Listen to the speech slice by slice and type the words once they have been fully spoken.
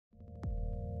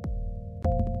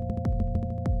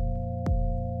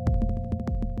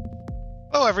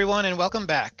Hello, everyone, and welcome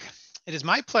back. It is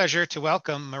my pleasure to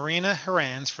welcome Marina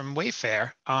Herranz from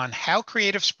Wayfair on how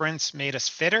creative sprints made us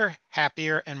fitter,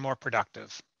 happier, and more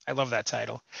productive. I love that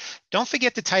title. Don't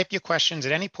forget to type your questions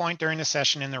at any point during the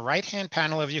session in the right-hand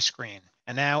panel of your screen.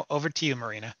 And now over to you,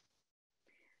 Marina.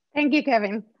 Thank you,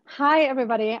 Kevin. Hi,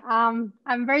 everybody. I'm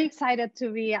very excited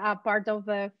to be a part of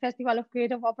the Festival of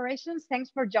Creative Operations.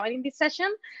 Thanks for joining this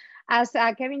session. As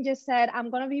Kevin just said, I'm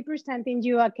going to be presenting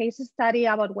you a case study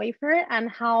about Wayfair and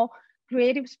how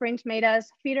creative sprints made us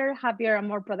fitter, happier, and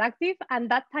more productive. And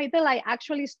that title I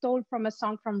actually stole from a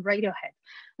song from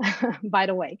Radiohead, by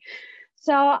the way.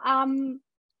 So I'm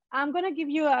going to give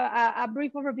you a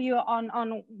brief overview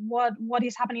on what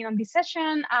is happening on this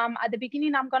session. At the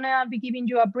beginning, I'm going to be giving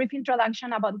you a brief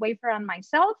introduction about Wayfair and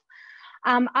myself.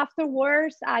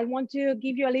 Afterwards, I want to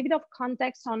give you a little bit of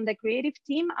context on the creative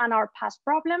team and our past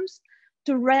problems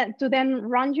to then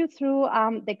run you through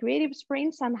the creative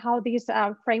sprints and how this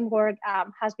framework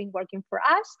has been working for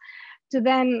us. To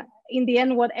then, in the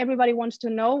end, what everybody wants to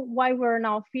know, why we're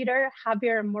now fitter,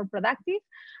 happier, and more productive.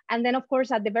 And then, of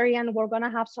course, at the very end, we're going to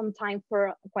have some time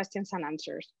for questions and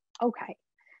answers. Okay,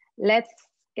 let's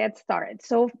get started.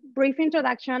 So brief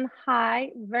introduction.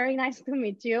 Hi, very nice to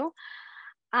meet you.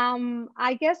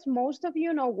 I guess most of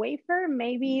you know Wayfair,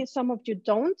 maybe some of you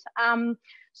don't.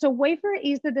 So Wayfair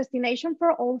is the destination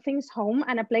for all things home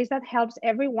and a place that helps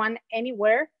everyone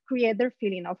anywhere create their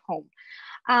feeling of home.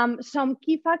 Some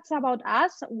key facts about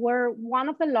us: we're one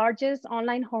of the largest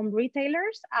online home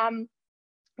retailers.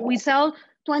 We sell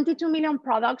 22 million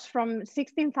products from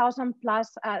 16,000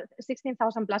 plus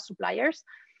suppliers.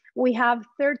 We have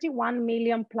 31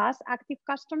 million plus active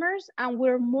customers, and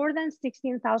we're more than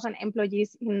 16,000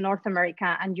 employees in North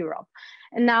America and Europe.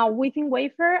 And now within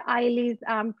Wayfair, I lead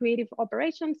creative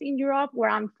operations in Europe, where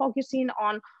I'm focusing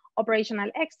on operational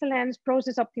excellence,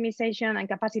 process optimization, and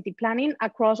capacity planning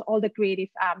across all the creative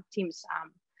teams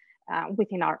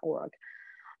within our org.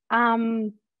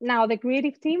 Now, the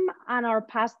creative team and our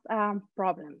past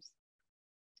problems.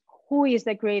 Who is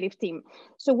the creative team?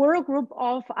 So we're a group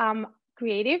of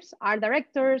creatives, art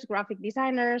directors, graphic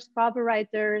designers,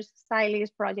 copywriters,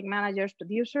 stylists, project managers,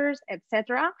 producers,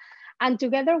 etc. And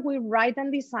together we write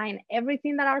and design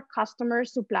everything that our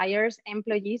customers, suppliers,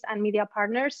 employees, and media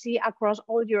partners see across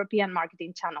all European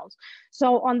marketing channels.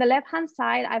 So on the left-hand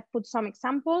side, I've put some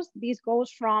examples. This goes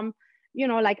from, you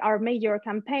know, like our major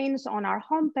campaigns on our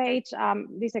homepage.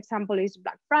 This example is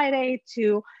Black Friday,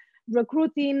 to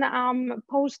recruiting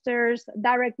posters,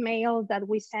 direct mail that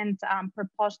we send per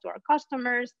post to our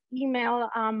customers, email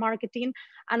marketing,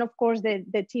 and of course the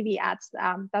TV ads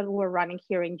that we're running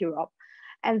here in Europe.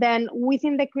 And then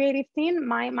within the creative team,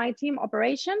 my team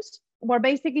operations, we're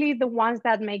basically the ones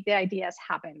that make the ideas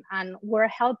happen. And we're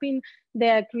helping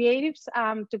the creatives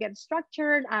to get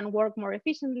structured and work more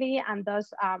efficiently and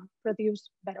thus produce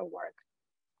better work.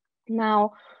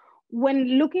 Now,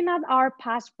 when looking at our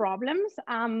past problems,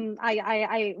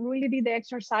 I really did the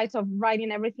exercise of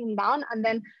writing everything down and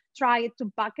then try to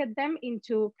bucket them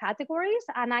into categories.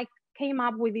 And I came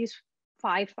up with these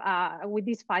five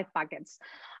buckets.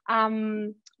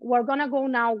 We're gonna go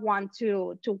now one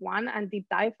to one and deep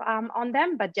dive on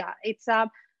them. But yeah, it's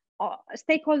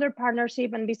stakeholder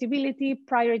partnership and visibility,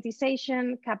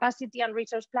 prioritization, capacity and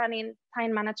resource planning,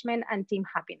 time management, and team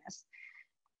happiness.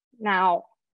 Now,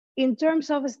 in terms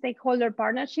of stakeholder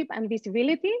partnership and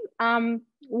visibility,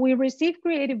 we receive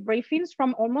creative briefings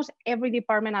from almost every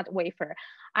department at Wayfair.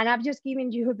 And I've just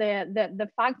given you the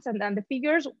facts and then the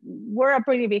figures. We're a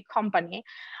pretty big company.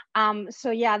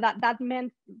 So yeah, that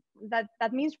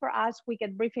means for us, we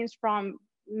get briefings from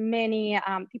many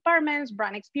departments,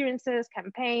 brand experiences,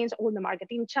 campaigns, all the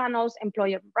marketing channels,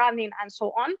 employer branding, and so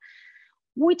on,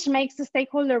 which makes the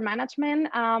stakeholder management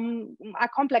a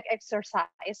complex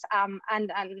exercise. And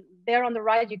there on the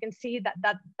right, you can see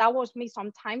that was me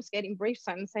sometimes getting briefs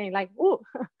and saying like, "Ooh,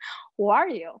 who are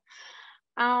you?"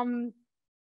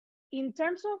 In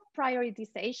terms of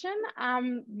prioritization,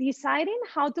 deciding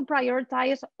how to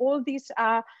prioritize all these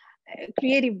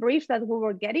creative briefs that we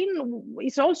were getting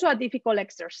is also a difficult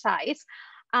exercise.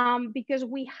 Because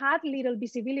we had little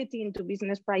visibility into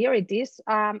business priorities,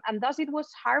 and thus it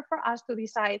was hard for us to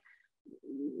decide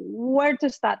where to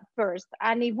start first.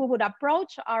 And if we would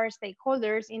approach our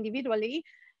stakeholders individually,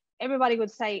 everybody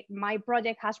would say, my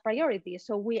project has priorities.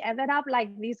 So we ended up like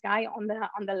this guy on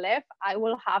the left, I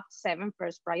will have 7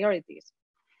 first priorities.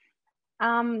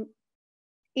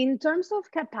 In terms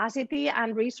of capacity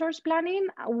and resource planning,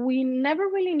 we never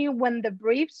really knew when the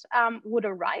briefs would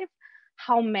arrive,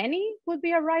 how many would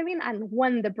be arriving, and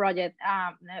when the project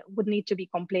would need to be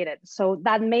completed. So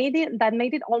that made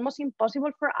it almost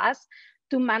impossible for us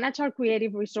to manage our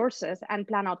creative resources and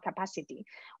plan out capacity.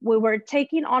 We were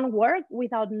taking on work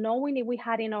without knowing if we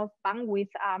had enough bandwidth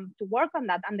to work on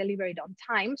that and deliver it on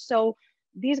time. So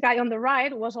this guy on the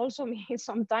right was also me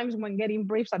sometimes when getting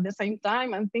briefs at the same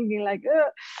time and thinking like,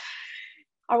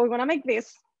 are we gonna make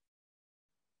this?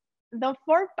 The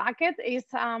fourth bucket is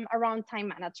around time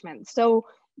management. So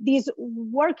this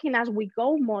working as we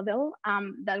go model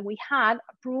that we had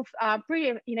proved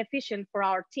pretty inefficient for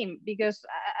our team because,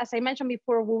 as I mentioned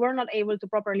before, we were not able to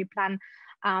properly plan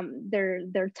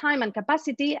their time and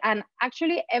capacity. And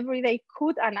actually every day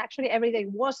could, and actually every day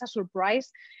was a surprise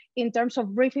in terms of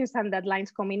briefings and deadlines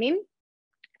coming in.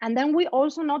 And then we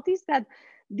also noticed that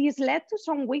this led to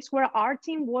some weeks where our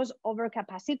team was over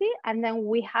capacity, and then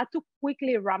we had to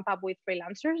quickly ramp up with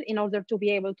freelancers in order to be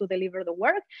able to deliver the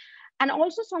work. And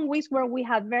also some weeks where we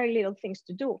had very little things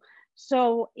to do.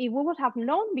 So if we would have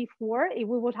known before, if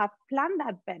we would have planned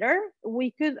that better,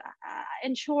 we could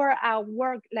ensure a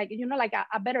work, like, you know, like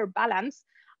a better balance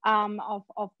of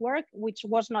work, which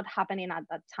was not happening at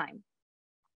that time.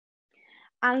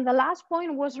 And the last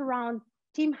point was around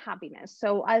team happiness.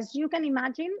 So as you can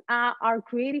imagine, our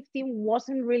creative team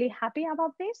wasn't really happy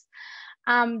about this.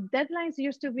 Deadlines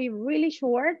used to be really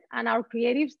short and our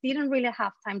creatives didn't really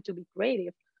have time to be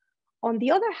creative. On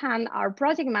the other hand, our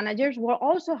project managers were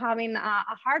also having a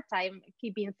hard time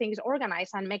keeping things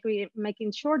organized and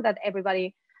making sure that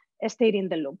everybody stayed in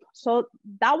the loop. So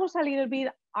that was a little bit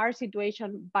our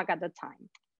situation back at the time.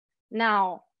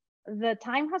 Now, the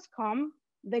time has come,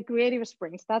 the creative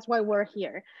sprints, that's why we're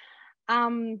here.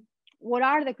 What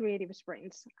are the creative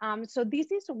sprints? So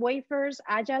this is Wayfair's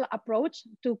agile approach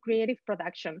to creative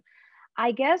production.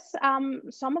 I guess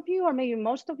some of you, or maybe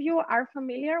most of you, are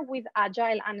familiar with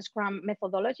Agile and Scrum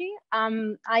methodology.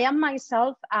 I am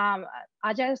myself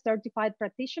Agile certified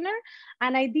practitioner,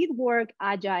 and I did work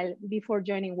Agile before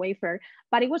joining Wayfair,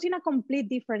 but it was in a complete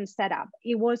different setup.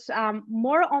 It was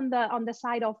more on the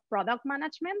side of product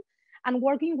management and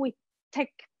working with tech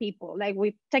people, like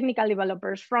with technical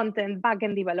developers, front-end,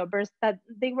 back-end developers, that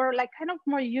they were like kind of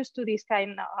more used to this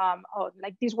kind of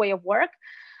like this way of work.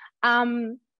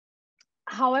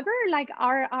 However, like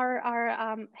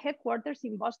our headquarters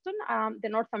in Boston, the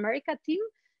North America team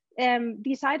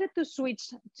decided to switch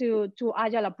to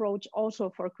agile approach also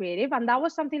for creative, and that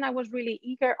was something I was really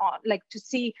eager on, like to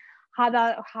see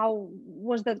how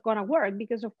was that gonna work,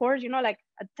 because of course, you know, like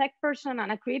a tech person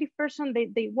and a creative person,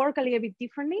 they work a little bit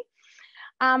differently.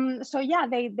 So yeah,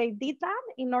 they did that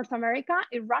in North America.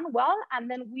 It ran well, and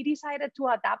then we decided to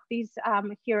adapt this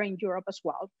here in Europe as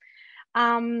well.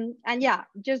 And yeah,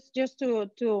 just to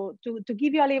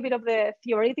give you a little bit of the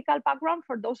theoretical background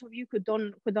for those of you who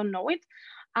don't know it,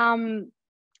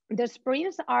 the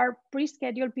sprints are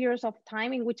pre-scheduled periods of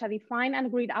time in which a defined and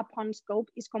agreed upon scope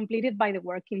is completed by the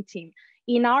working team.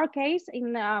 In our case,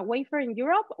 in Wayfair in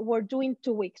Europe, we're doing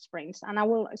 2-week sprints, and I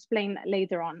will explain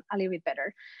later on a little bit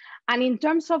better. And in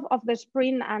terms of the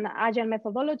sprint and agile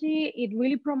methodology, it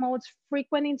really promotes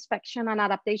frequent inspection and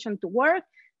adaptation to work,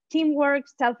 teamwork,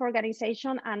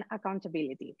 self-organization, and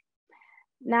accountability.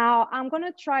 Now, I'm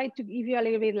gonna try to give you a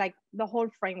little bit like the whole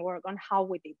framework on how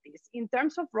we did this. In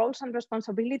terms of roles and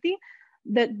responsibility,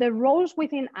 the roles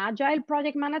within Agile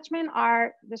project management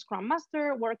are the Scrum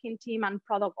Master, working team, and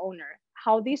product owner.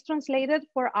 How this translated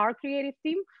for our creative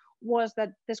team was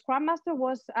that the Scrum Master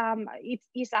was, it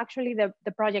is actually the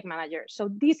project manager. So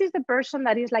this is the person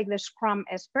that is like the Scrum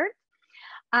expert.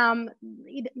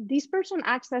 This person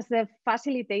acts as the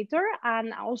facilitator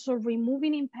and also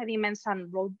removing impediments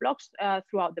and roadblocks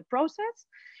throughout the process,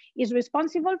 is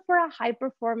responsible for a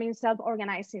high-performing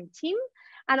self-organizing team,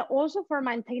 and also for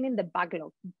maintaining the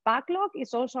backlog. Backlog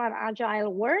is also an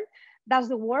agile word. That's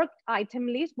the work item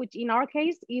list, which in our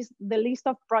case is the list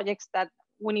of projects that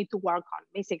we need to work on,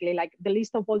 basically like the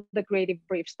list of all the creative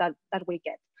briefs that we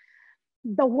get.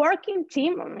 The working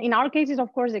team, in our case, is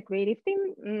of course the creative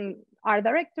team, are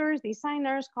directors,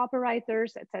 designers,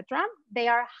 copywriters, etc. They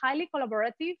are highly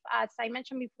collaborative, as I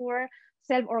mentioned before,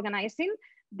 self-organizing.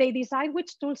 They decide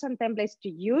which tools and templates to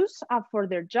use for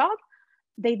their job.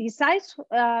 They decide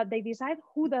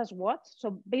who does what.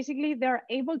 So basically, they're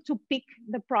able to pick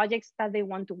the projects that they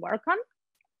want to work on.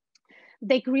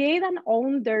 They create and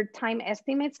own their time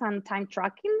estimates and time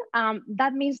tracking.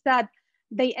 That means that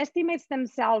they estimate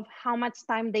themselves how much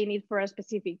time they need for a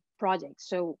specific project.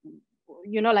 So,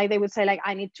 you know, like they would say, like,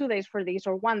 I need 2 days for this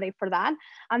or 1 day for that.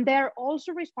 And they're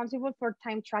also responsible for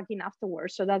time tracking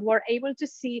afterwards, so that we're able to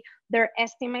see their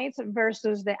estimates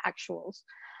versus the actuals.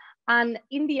 And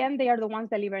in the end, they are the ones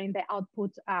delivering the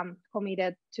output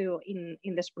committed to in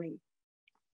the sprint.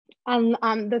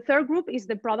 And the third group is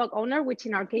the product owner, which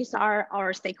in our case are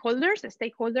our stakeholders. The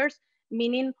stakeholders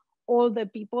meaning all the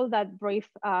people that brief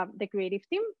the creative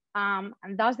team. And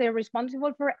thus they're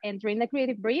responsible for entering the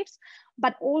creative briefs,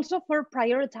 but also for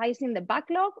prioritizing the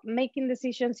backlog, making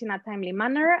decisions in a timely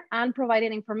manner, and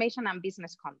providing information and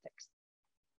business context.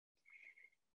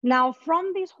 Now,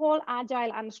 from this whole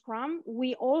Agile and Scrum,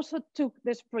 we also took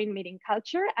the sprint meeting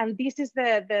culture, and this is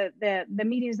the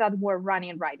meetings that we're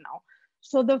running right now.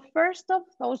 So the first of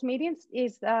those meetings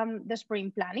is the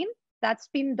sprint planning. That's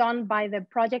been done by the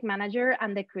project manager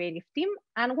and the creative team.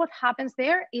 And what happens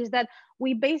there is that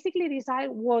we basically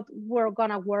decide what we're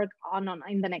gonna work on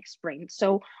in the next sprint.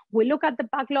 So we look at the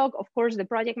backlog. Of course, the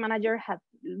project manager had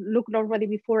looked already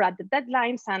before at the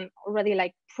deadlines and already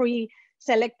like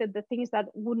pre-selected the things that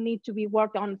would need to be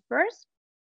worked on first.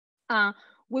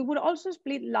 We would also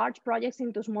split large projects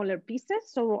into smaller pieces,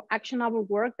 so actionable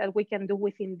work that we can do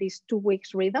within this 2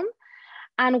 weeks rhythm.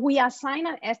 And we assign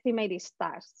an estimated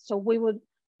tasks. So we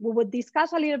would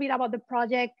discuss a little bit about the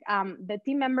project. The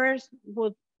team members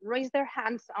would raise their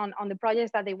hands on the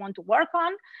projects that they want to work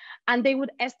on, and they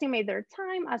would estimate their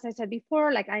time. As I said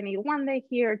before, like I need 1 day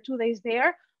here, 2 days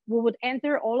there. We would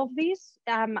enter all of these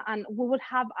and we would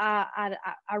have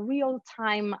a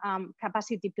real-time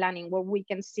capacity planning where we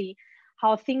can see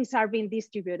how things are being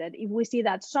distributed. If we see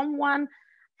that someone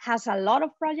has a lot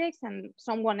of projects and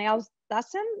someone else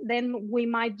doesn't, then we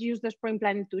might use the sprint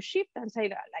planning to shift and say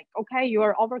that, like, okay,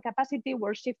 you're over capacity,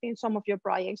 we're shifting some of your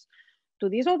projects to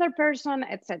this other person,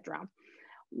 etc.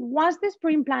 Once the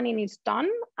sprint planning is done,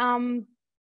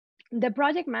 the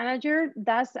project manager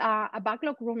does a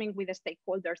backlog grooming with the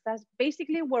stakeholders. That's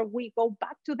basically where we go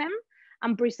back to them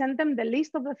and present them the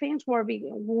list of the things we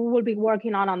will be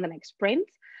working on the next sprint.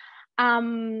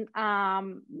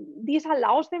 This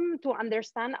allows them to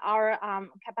understand our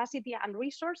capacity and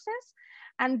resources.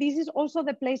 And this is also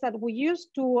the place that we use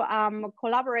to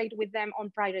collaborate with them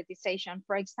on prioritization.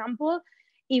 For example,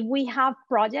 if we have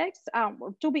projects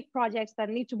or 2 big projects that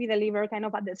need to be delivered kind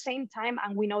of at the same time,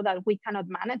 and we know that we cannot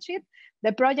manage it,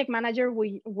 the project manager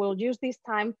will use this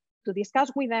time to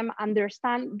discuss with them,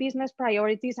 understand business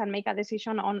priorities, and make a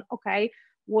decision on, okay,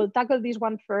 we'll tackle this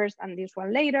one first and this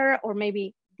one later, or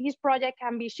maybe this project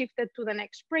can be shifted to the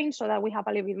next sprint so that we have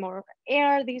a little bit more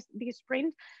air this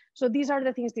sprint. So these are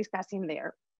the things discussed in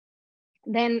there.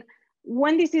 Then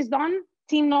when this is done,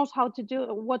 team knows what to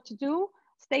do,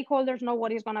 stakeholders know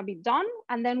what is going to be done,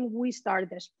 and then we start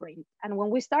the sprint. And when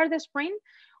we start the sprint,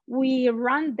 we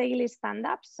run daily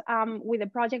stand-ups with the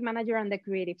project manager and the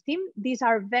creative team. These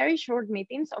are very short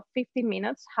meetings of 15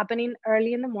 minutes happening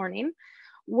early in the morning,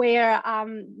 where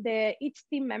each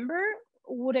team member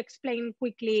would explain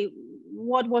quickly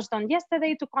what was done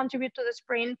yesterday to contribute to the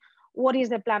sprint, what is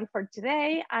the plan for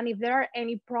today, and if there are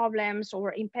any problems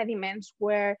or impediments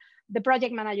where the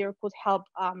project manager could help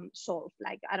solve.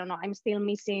 Like, I don't know, I'm still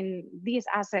missing these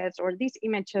assets or these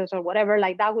images or whatever,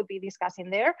 like that would be discussed in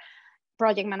there.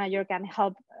 Project manager can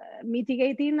help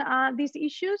mitigating these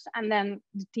issues, and then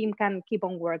the team can keep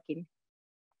on working.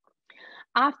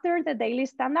 After the daily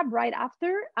stand-up, right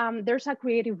after, there's a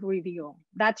creative review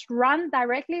that's run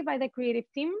directly by the creative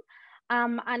team.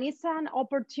 And it's an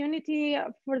opportunity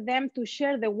for them to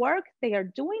share the work they are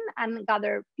doing and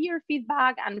gather peer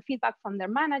feedback and feedback from their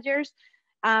managers.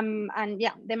 And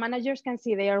yeah, the managers can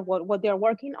see what they're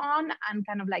working on and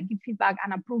kind of like give feedback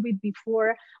and approve it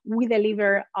before we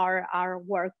deliver our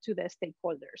work to the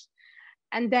stakeholders.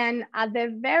 And then at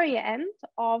the very end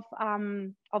of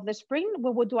the sprint,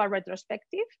 we would do a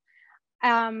retrospective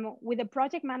with the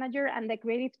project manager and the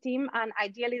creative team, and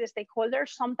ideally the stakeholders.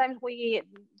 Sometimes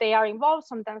they are involved,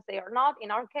 sometimes they are not, in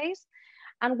our case.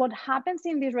 And what happens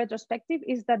in this retrospective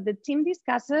is that the team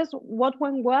discusses what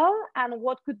went well and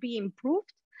what could be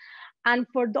improved. And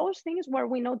for those things where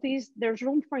we notice there's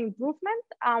room for improvement,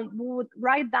 we would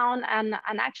write down an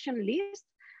action list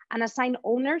and assign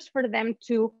owners for them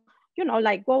to, you know,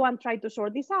 like go and try to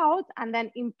sort this out and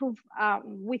then improve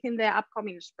within the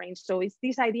upcoming sprints. So it's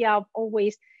this idea of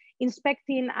always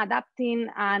inspecting, adapting,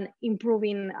 and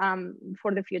improving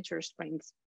for the future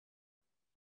sprints.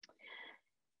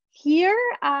 Here,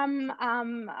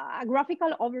 a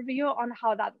graphical overview on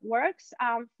how that works.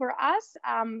 For us,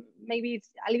 maybe it's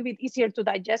a little bit easier to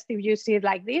digest if you see it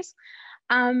like this.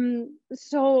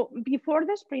 So before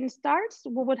the sprint starts,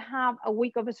 we would have a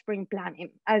week of sprint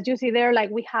planning. As you see there, like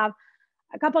we have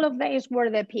a couple of days where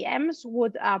the PMs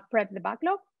would prep the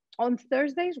backlog. On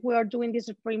Thursdays, we are doing this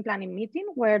sprint planning meeting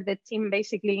where the team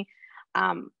basically,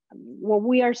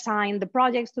 we are assigned the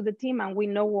projects to the team and we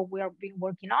know what we are been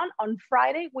working on. On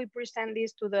Friday, we present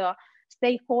this to the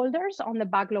stakeholders on the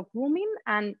backlog grooming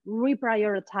and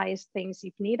reprioritize things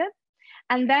if needed.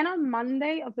 And then on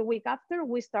Monday of the week after,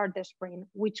 we start the sprint,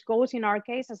 which goes in our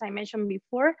case, as I mentioned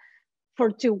before,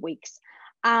 for 2 weeks.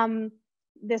 The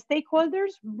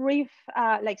stakeholders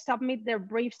submit their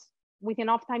briefs with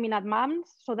enough time in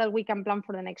advance so that we can plan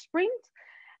for the next sprint.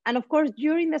 And of course,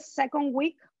 during the second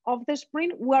week of the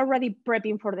sprint, we're already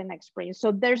prepping for the next sprint.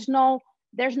 So there's no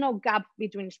gap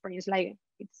between sprints. Like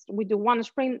we do one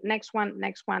sprint, next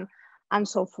one, and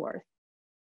so forth.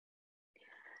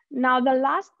 Now, the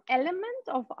last element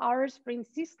of our sprint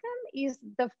system is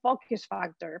the focus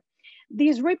factor.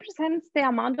 This represents the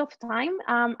amount of time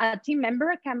a team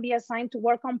member can be assigned to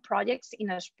work on projects in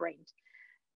a sprint.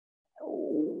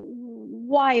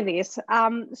 Why this?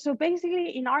 So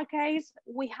basically, in our case,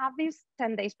 we have this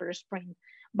 10 days per sprint,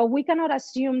 but we cannot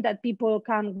assume that people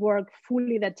can work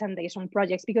fully the 10 days on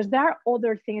projects because there are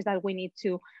other things that we need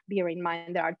to bear in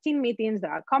mind. There are team meetings,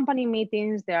 there are company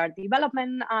meetings, there are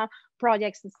development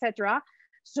projects, etc.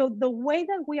 So the way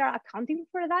that we are accounting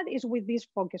for that is with this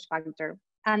focus factor.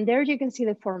 And there you can see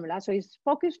the formula. So it's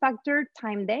focus factor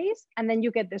time days, and then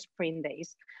you get the sprint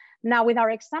days. Now, with our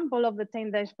example of the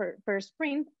 10 days per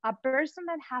sprint, a person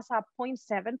that has a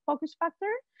 0.7 focus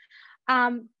factor,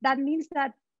 that means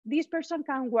that this person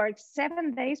can work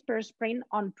 7 days per sprint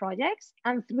on projects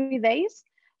and 3 days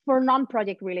for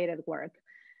non-project related work.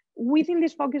 Within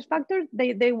this focus factor,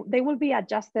 they will be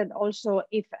adjusted also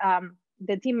if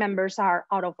the team members are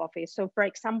out of office. So for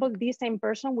example, this same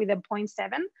person with a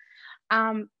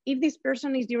 0.7, if this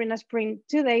person is during a sprint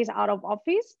 2 days out of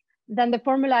office, then the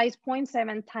formula is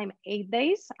 0.7 times 8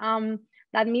 days.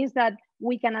 That means that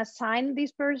we can assign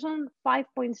this person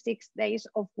 5.6 days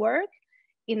of work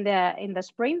in the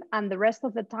sprint, and the rest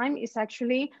of the time is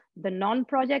actually the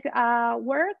non-project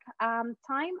work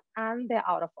time and the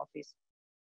out of office.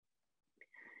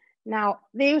 Now,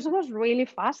 this was really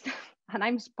fast, and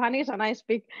I'm Spanish and I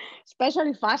speak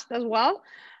especially fast as well.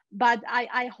 But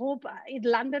I hope it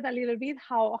landed a little bit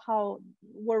how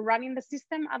we're running the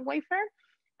system at Wayfair.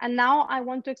 And now I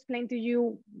want to explain to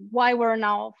you why we're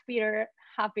now fitter,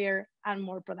 happier, and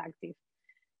more productive.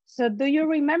 So do you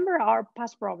remember our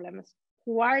past problems?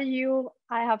 Who are you?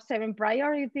 I have 7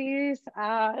 priorities,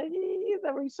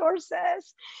 the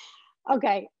resources.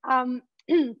 Okay,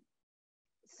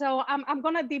 so I'm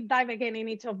gonna deep dive again in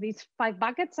each of these 5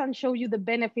 buckets and show you the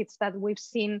benefits that we've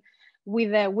seen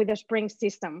with the sprint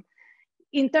system.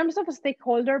 In terms of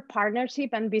stakeholder partnership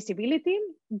and visibility,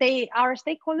 our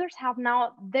stakeholders have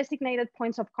now designated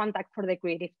points of contact for the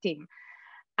creative team.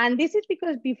 And this is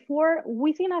because before,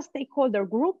 within a stakeholder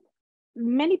group,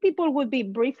 many people would be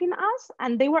briefing us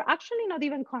and they were actually not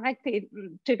even connected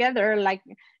together, like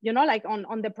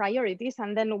on the priorities,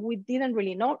 and then we didn't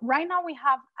really know. Right now we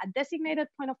have a designated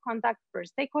point of contact per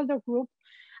stakeholder group,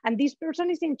 and this person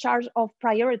is in charge of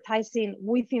prioritizing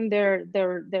within their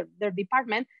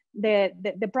department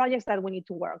the projects that we need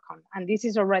to work on, and this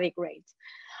is already great.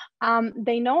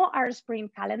 They know our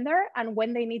sprint calendar and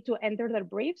when they need to enter their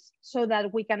briefs so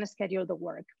that we can schedule the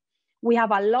work. We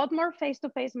have a lot more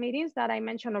face-to-face meetings that I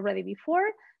mentioned already before.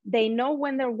 They know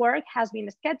when their work has been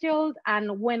scheduled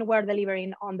and when we're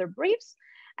delivering on their briefs.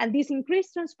 And this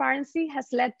increased transparency has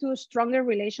led to stronger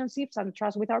relationships and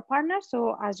trust with our partners.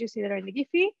 So as you see there in the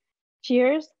Giphy,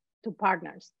 cheers to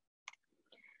partners.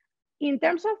 In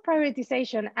terms of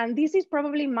prioritization, and this is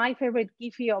probably my favorite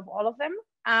Giphy of all of them,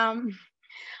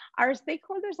 our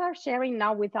stakeholders are sharing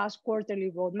now with us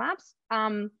quarterly roadmaps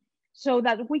so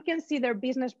that we can see their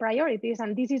business priorities.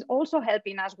 And this is also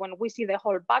helping us when we see the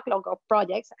whole backlog of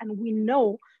projects and we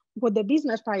know what the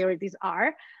business priorities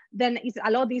are, then it's a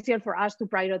lot easier for us to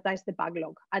prioritize the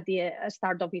backlog at the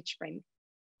start of each sprint.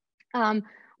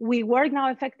 We work now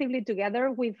effectively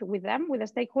together with them, with the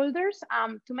stakeholders,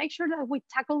 to make sure that we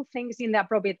tackle things in the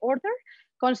appropriate order,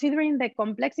 considering the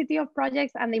complexity of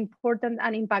projects and the importance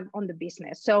and impact on the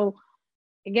business. So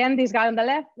again, this guy on the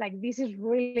left, like this is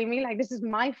really me, like this is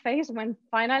my face when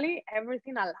finally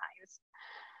everything aligns.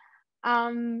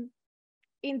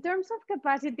 In terms of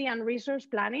capacity and resource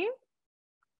planning,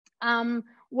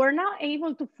 we're now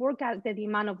able to forecast the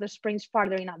demand of the sprints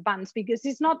farther in advance, because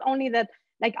it's not only that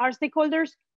like our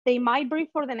stakeholders, they might brief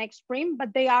for the next sprint,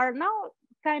 but they are now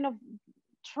kind of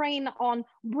trained on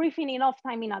briefing enough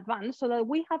time in advance so that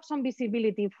we have some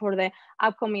visibility for the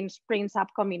upcoming sprints,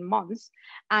 upcoming months.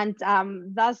 And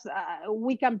thus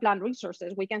we can plan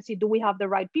resources. We can see, do we have the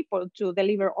right people to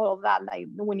deliver all of that? Like,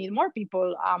 do we need more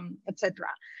people, etc.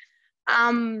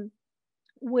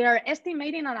 We're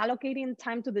estimating and allocating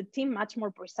time to the team much more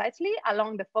precisely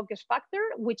along the focus factor,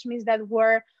 which means that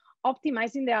we're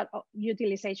optimizing the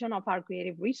utilization of our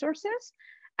creative resources.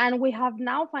 And we have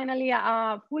now finally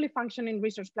a fully functioning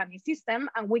resource planning system,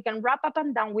 and we can wrap up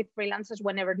and down with freelancers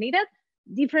whenever needed.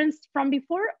 Difference from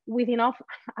before, with enough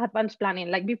advanced planning.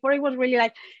 Like before, it was really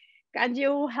like, can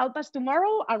you help us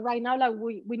tomorrow? And right now, like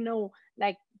we know,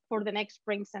 like for the next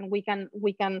sprints, and we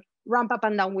can ramp up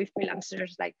and down with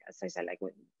freelancers, like as I said, like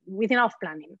with enough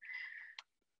planning.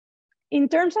 In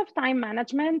terms of time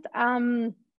management,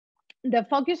 the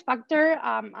focus factor,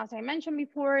 as I mentioned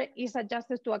before, is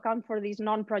adjusted to account for this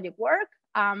non-project work.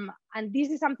 And this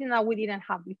is something that we didn't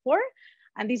have before.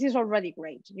 And this is already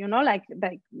great. You know, like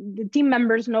the team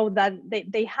members know that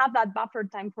they have that buffer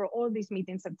time for all these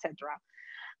meetings, etc.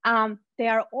 They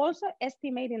are also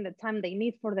estimating the time they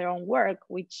need for their own work,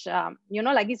 which, you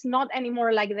know, like it's not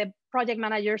anymore like the project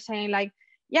manager saying like,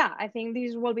 yeah, I think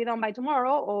this will be done by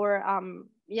tomorrow, or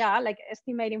yeah, like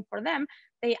estimating for them.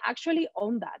 They actually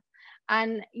own that.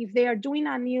 And if they are doing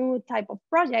a new type of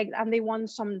project and they want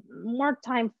some more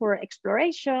time for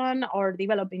exploration or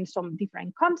developing some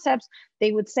different concepts,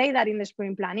 they would say that in the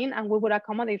sprint planning, and we would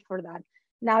accommodate for that.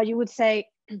 Now you would say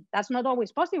that's not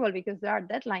always possible because there are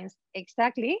deadlines,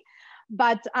 exactly.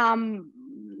 But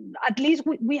at least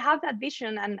we have that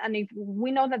vision, and if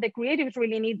we know that the creatives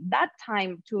really need that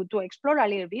time to explore a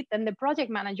little bit, then the project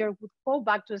manager would go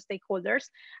back to the stakeholders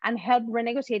and help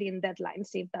renegotiating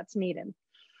deadlines if that's needed.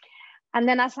 And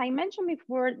then, as I mentioned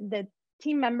before, the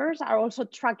team members are also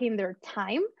tracking their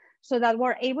time so that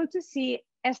we're able to see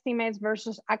estimates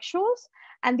versus actuals.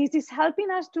 And this is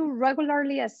helping us to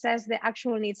regularly assess the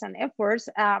actual needs and efforts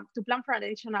to plan for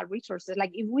additional resources.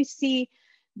 Like if we see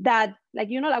that, like,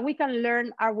 you know, like we can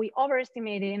learn, are we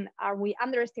overestimating? Are we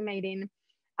underestimating?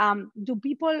 Do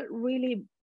people really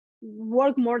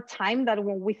work more time than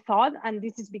what we thought, and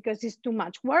this is because it's too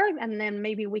much work? And then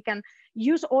maybe we can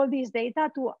use all this data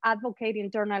to advocate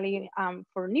internally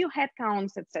for new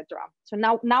headcounts, etc. So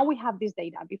now we have this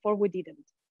data. Before we didn't.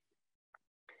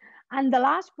 And the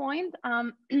last point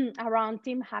around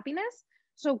team happiness.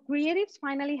 So creatives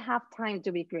finally have time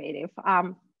to be creative.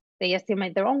 They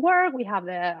estimate their own work. We have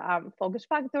the focus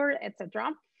factor,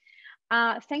 etc.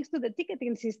 Thanks to the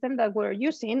ticketing system that we're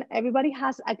using, everybody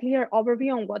has a clear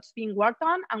overview on what's being worked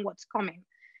on and what's coming.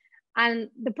 And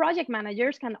the project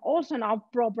managers can also now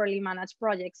properly manage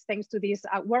projects thanks to this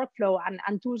workflow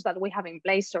and tools that we have in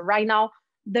place. So right now,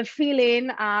 the feeling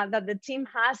that the team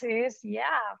has is,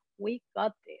 yeah, we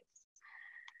got this.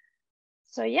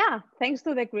 So yeah, thanks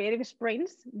to the creative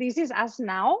sprints, this is us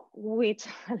now, which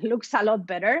looks a lot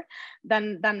better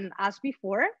than us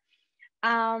before.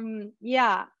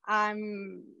 Yeah,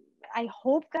 I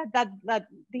hope that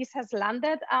this has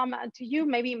landed to you.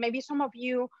 Maybe some of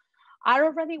you are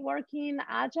already working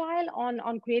agile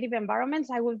on creative environments.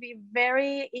 I would be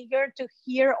very eager to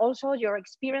hear also your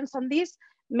experience on this.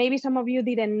 Maybe some of you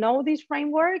didn't know this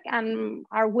framework and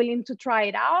are willing to try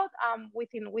it out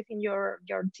within your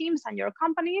teams and your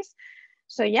companies.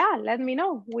 So yeah, let me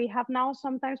know. We have now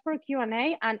some time for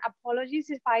Q&A, and apologies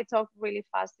if I talk really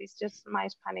fast. It's just my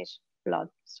Spanish blood.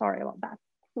 Sorry about that.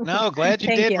 No, glad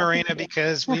you did, Marina,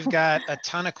 because we've got a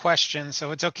ton of questions.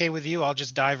 So it's okay with you. I'll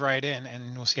just dive right in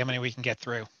and we'll see how many we can get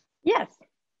through. Yes.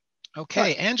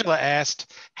 Okay, sure. Angela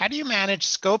asked, how do you manage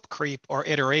scope creep or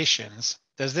iterations?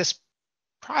 Does this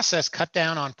process cut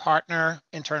down on partner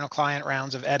internal client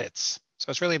rounds of edits? So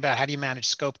it's really about how do you manage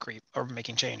scope creep or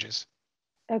making changes?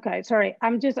 Okay, sorry.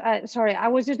 I'm just sorry. I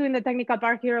was just doing the technical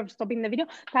part here of stopping the video.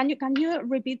 Can you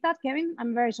repeat that, Kevin?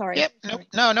 I'm very sorry. Yep.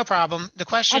 No problem. The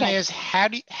question is how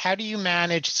do you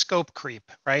manage scope creep,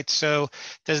 right? So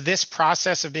does this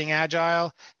process of being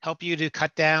agile help you to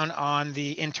cut down on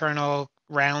the internal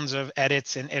rounds of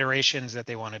edits and iterations that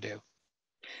they want to do?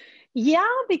 Yeah,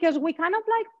 because we kind of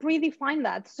like predefine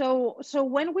that. So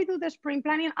when we do the sprint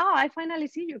planning, I finally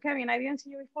see you, Kevin. I didn't see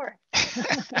you before.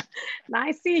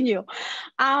 Nice seeing you.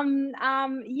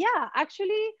 Yeah,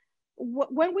 actually,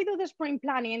 when we do the sprint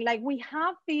planning, like we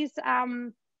have this.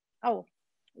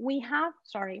 We have.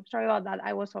 Sorry about that.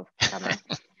 I was off camera.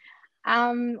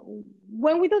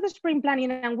 When we do the sprint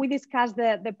planning and we discuss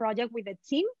the project with the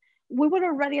team, we would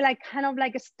already like kind of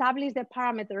like establish the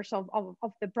parameters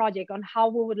of the project on how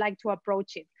we would like to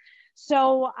approach it.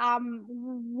 So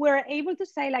we're able to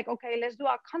say like, okay, let's do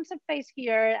a concept phase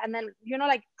here. And then, you know,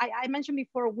 like I mentioned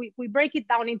before, we break it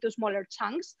down into smaller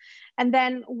chunks. And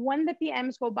then when the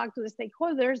PMs go back to the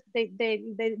stakeholders,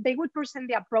 they would present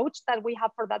the approach that we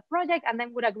have for that project and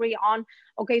then would agree on,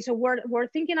 okay, so we're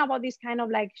thinking about this kind of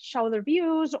like shoulder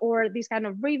views or this kind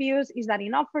of reviews. Is that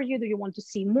enough for you? Do you want to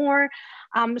see more?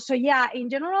 So yeah, in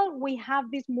general, we have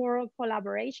this more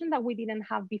collaboration that we didn't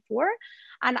have before.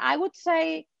 And I would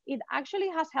say it actually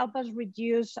has helped us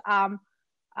reduce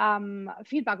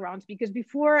feedback rounds, because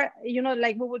before,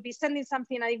 like we would be sending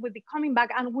something and it would be coming back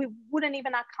and we wouldn't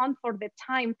even account for the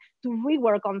time to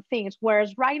rework on things.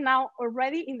 Whereas right now,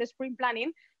 already in the sprint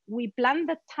planning, we plan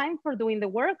the time for doing the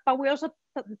work, but we also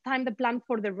time the plan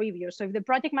for the review. So if the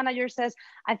project manager says,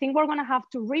 I think we're going to have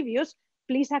 2 reviews,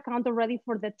 please account already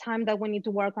for the time that we need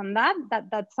to work on that.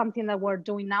 That's something that we're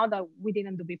doing now that we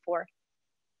didn't do before.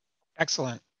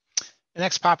 Excellent. The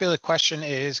next popular question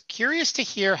is, curious to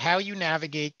hear how you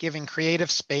navigate giving creative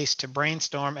space to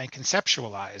brainstorm and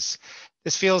conceptualize.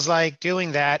 This feels like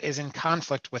doing that is in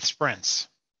conflict with sprints.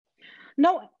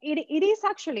 No, it is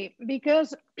actually,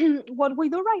 because what we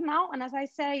do right now, and as I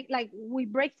say, like we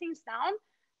break things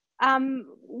down,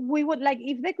 we would like,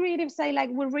 if the creatives say like,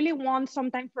 we really want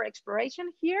some time for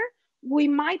exploration here, we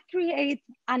might create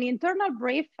an internal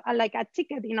brief, like a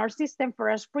ticket in our system for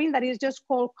a sprint that is just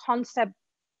called concept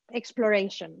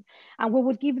exploration, and we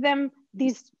would give them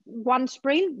this 1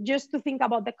 sprint just to think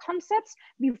about the concepts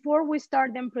before we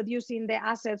start them producing the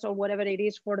assets or whatever it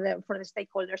is for the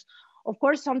stakeholders. Of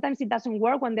course, sometimes it doesn't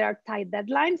work when there are tight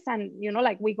deadlines, and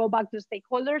like we go back to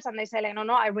stakeholders and they say like,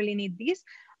 no, I really need this.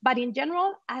 But in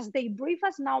general, as they brief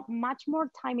us now much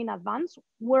more time in advance,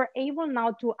 we're able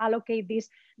now to allocate this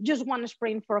just 1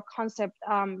 sprint for concept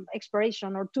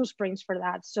exploration, or 2 sprints for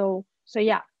that. So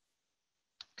yeah.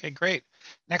 Okay, great.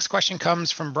 Next question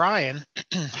comes from Brian.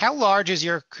 How large is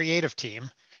your creative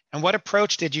team, and what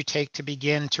approach did you take to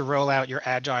begin to roll out your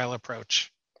agile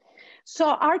approach? So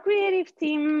our creative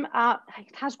team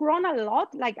has grown a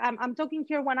lot. Like I'm talking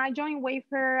here, when I joined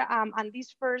Wayfair and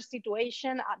this first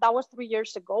situation, that was 3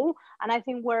 years ago. And I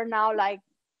think we're now like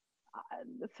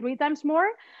 3 times more.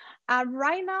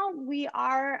 Right now, we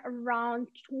are around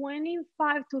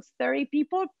 25 to 30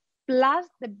 people, plus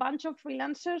the bunch of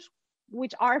freelancers,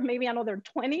 which are maybe another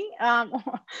 20,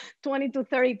 20 to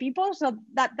 30 people. So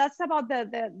that's about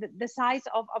the size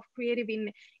of creative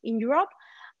in Europe.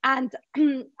 And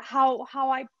how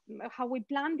we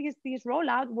planned this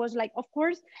rollout was like, of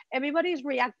course, everybody is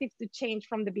reactive to change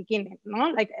from the beginning. No,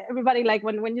 like everybody, like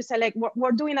when you say like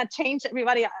we're doing a change,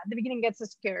 everybody at the beginning gets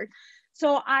scared.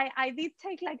 So I did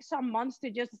take like some months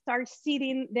to just start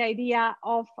seeding the idea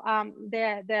of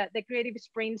the creative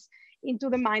sprints into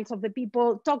the minds of the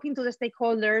people, talking to the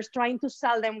stakeholders, trying to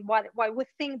sell them what we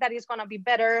think that is going to be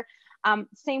better.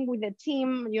 Same with the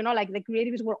team, like the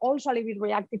creatives were also a little bit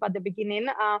reactive at the beginning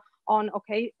on,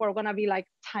 okay, we're going to be like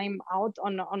time out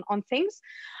on things.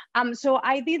 So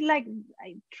I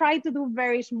tried to do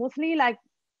very smoothly, like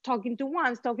talking to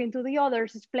ones, talking to the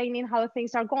others, explaining how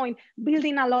things are going,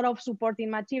 building a lot of supporting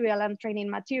material and training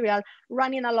material,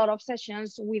 running a lot of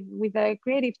sessions with the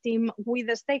creative team, with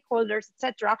the stakeholders,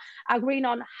 etc., agreeing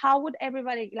on how would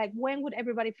everybody, like when would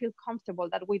everybody feel comfortable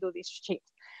that we do this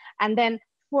shift. And then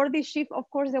for this shift, of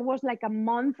course, there was like a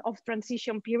month of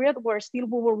transition period where still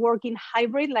we were working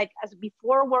hybrid, like as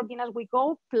before, working as we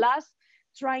go, plus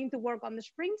trying to work on the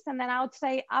sprints. And then I would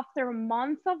say after a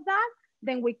month of that,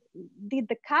 then we did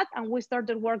the cut and we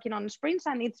started working on sprints,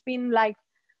 and it's been like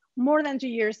more than 2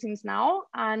 years since now.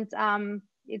 And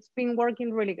it's been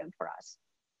working really good for us.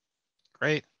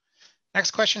 Great.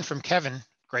 Next question from Kevin,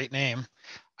 great name.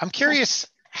 I'm curious,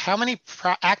 how many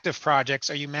active projects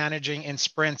are you managing in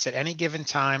sprints at any given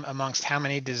time amongst how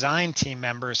many design team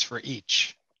members for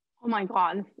each? Oh my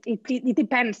God, it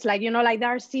depends. Like, like there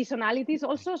are seasonalities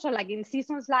also. So like in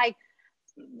seasons like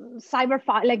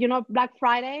Black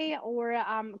Friday or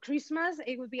Christmas,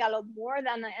 it would be a lot more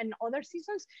than in other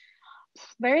seasons.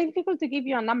 Very difficult to give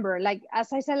you a number. Like,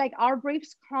 as I said, like our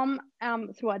briefs come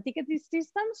through a ticketing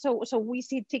system. So we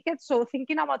see tickets. So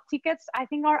thinking about tickets, I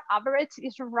think our average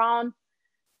is around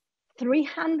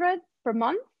 300 per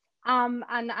month. And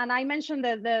I mentioned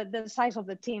the size of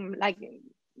the team, like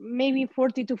maybe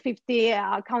 40 to 50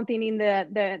 counting in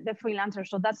the freelancers.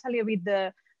 So that's a little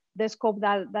bit the scope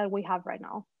that we have right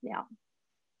now. Yeah.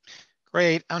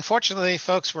 Great. Unfortunately,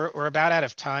 folks, we're about out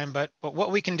of time, but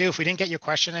what we can do, if we didn't get your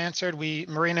question answered,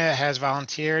 Marina has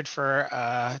volunteered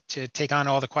to take on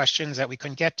all the questions that we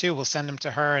couldn't get to. We'll send them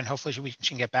to her, and hopefully we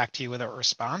can get back to you with a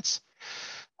response.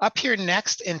 Up here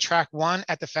next in track 1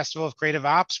 at the Festival of Creative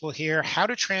Ops, we'll hear how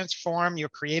to transform your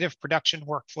creative production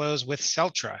workflows with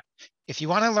Celtra. If you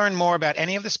want to learn more about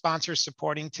any of the sponsors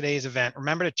supporting today's event,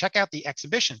 remember to check out the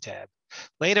exhibition tab.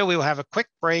 Later, we will have a quick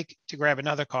break to grab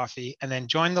another coffee and then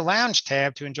join the lounge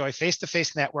tab to enjoy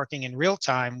face-to-face networking in real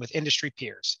time with industry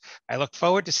peers. I look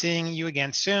forward to seeing you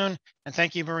again soon. And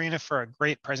thank you, Marina, for a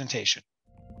great presentation.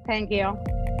 Thank you.